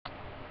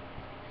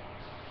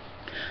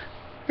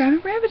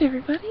Rabbit Rabbit,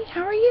 everybody,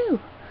 how are you?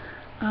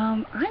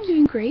 I'm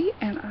doing great,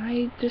 and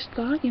I just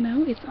thought,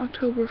 it's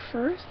October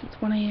 1st,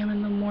 it's 1 a.m.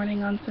 in the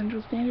morning on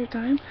Central Standard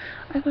Time.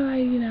 I thought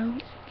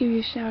I'd, give you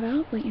a shout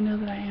out, let you know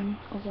that I am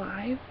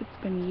alive.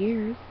 It's been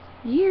years.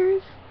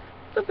 Years?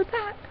 What's up with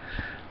that?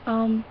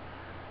 Um,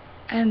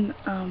 and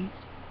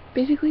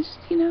basically just,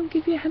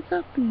 give you a heads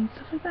up and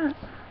stuff like that.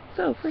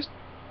 So, first,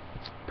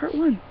 part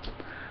one.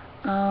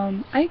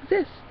 I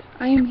exist.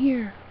 I am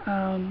here.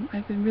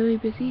 I've been really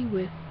busy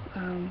with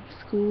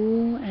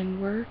school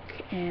and work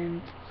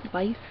and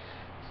life.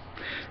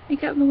 It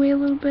got in the way a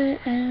little bit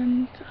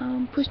and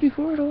pushed me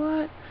forward a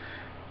lot.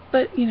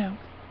 But,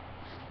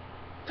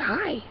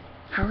 hi.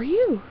 How are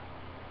you?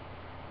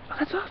 Oh,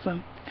 that's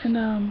awesome. And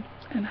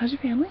how's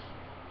your family?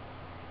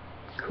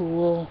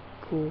 Cool,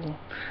 cool.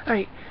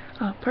 Alright,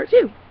 part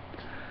two.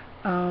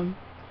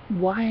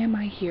 Why am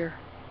I here?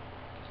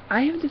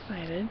 I have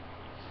decided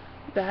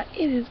that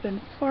it has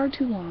been far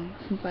too long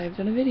since I've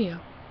done a video,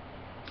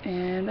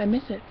 and I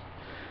miss it.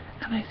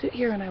 And I sit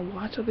here and I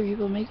watch other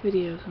people make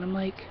videos, and I'm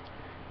like,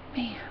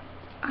 man,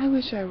 I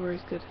wish I were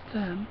as good as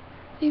them.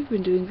 They've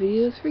been doing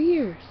videos for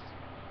years.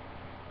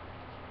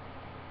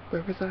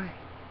 Where was I?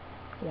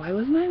 Why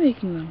wasn't I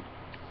making them?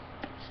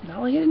 It's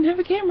not like I didn't have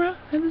a camera.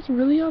 I had this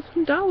really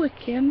awesome Dalek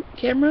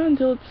camera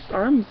until its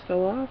arms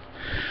fell off.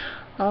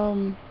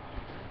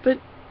 But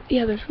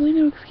yeah, there's really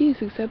no excuse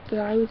except that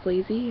I was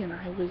lazy and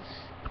I was,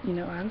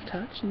 out of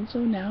touch, and so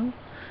now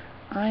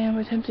I am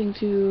attempting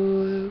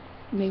to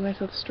make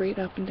myself straight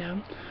up and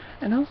down,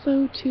 and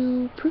also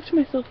to prove to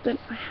myself that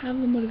I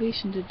have the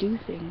motivation to do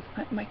things.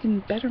 I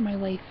can better my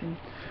life and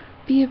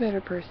be a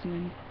better person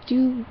and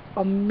do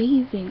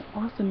amazing,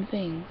 awesome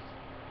things.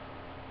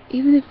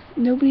 Even if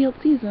nobody else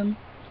sees them,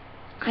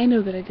 I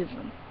know that I did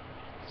them.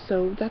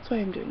 So that's why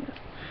I'm doing this.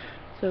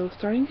 So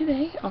starting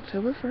today,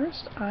 October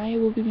 1st, I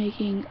will be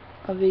making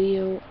a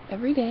video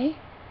every day.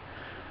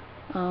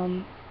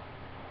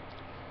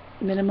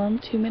 Minimum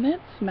 2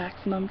 minutes,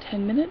 maximum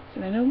 10 minutes,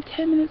 and I know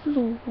 10 minutes is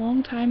a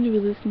long time to be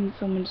listening to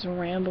someone just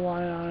ramble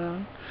on and on and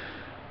on,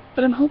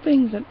 but I'm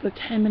hoping that the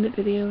 10-minute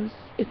videos,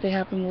 if they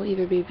happen, will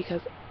either be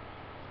because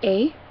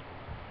I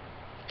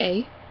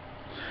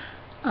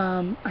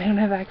don't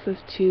have access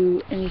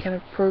to any kind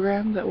of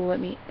program that will let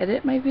me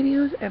edit my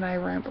videos and I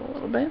ramble a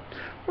little bit,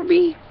 or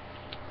B,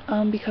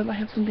 because I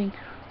have something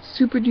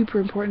super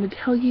duper important to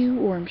tell you,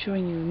 or I'm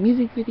showing you a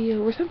music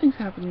video, or something's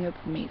happening that's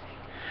amazing.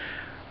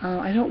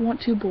 I don't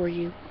want to bore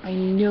you. I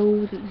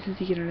know that this is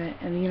the internet,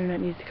 and the internet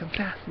needs to come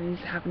fast, and it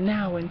needs to happen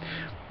now, and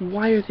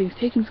why are things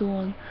taking so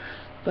long?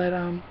 But,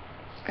 I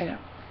know.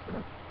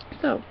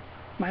 So,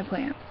 my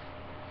plans.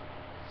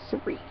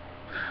 3.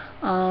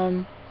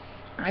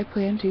 I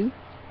plan to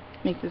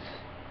make this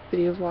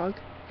video vlog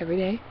every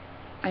day.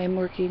 I am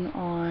working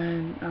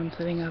on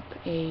setting up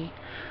a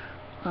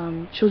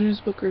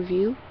children's book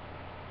review,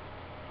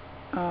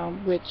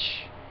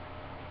 which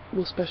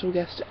will special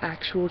guest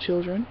actual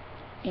children.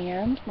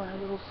 And my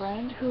little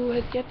friend, who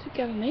has yet to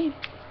get a name.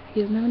 He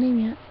doesn't have a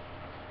name yet.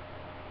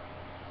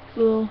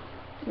 Little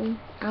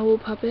owl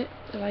puppet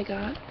that I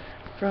got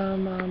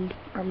from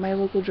my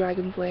local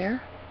Dragon's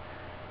Lair.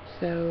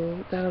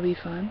 So that'll be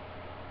fun.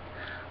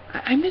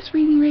 I miss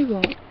reading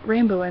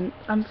Rainbow, and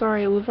I'm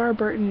sorry, LeVar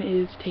Burton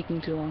is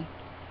taking too long.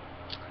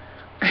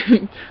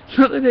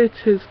 Not that it's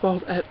his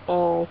fault at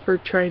all for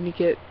taking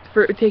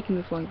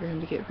this long for him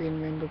to get Reading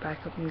Rainbow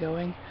back up and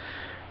going.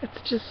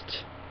 It's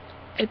just,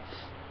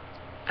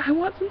 I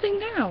want something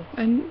now,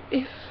 and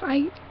if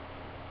I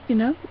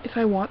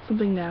want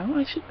something now,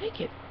 I should make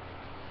it.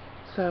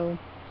 So,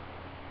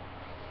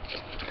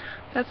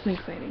 that's an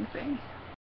exciting thing.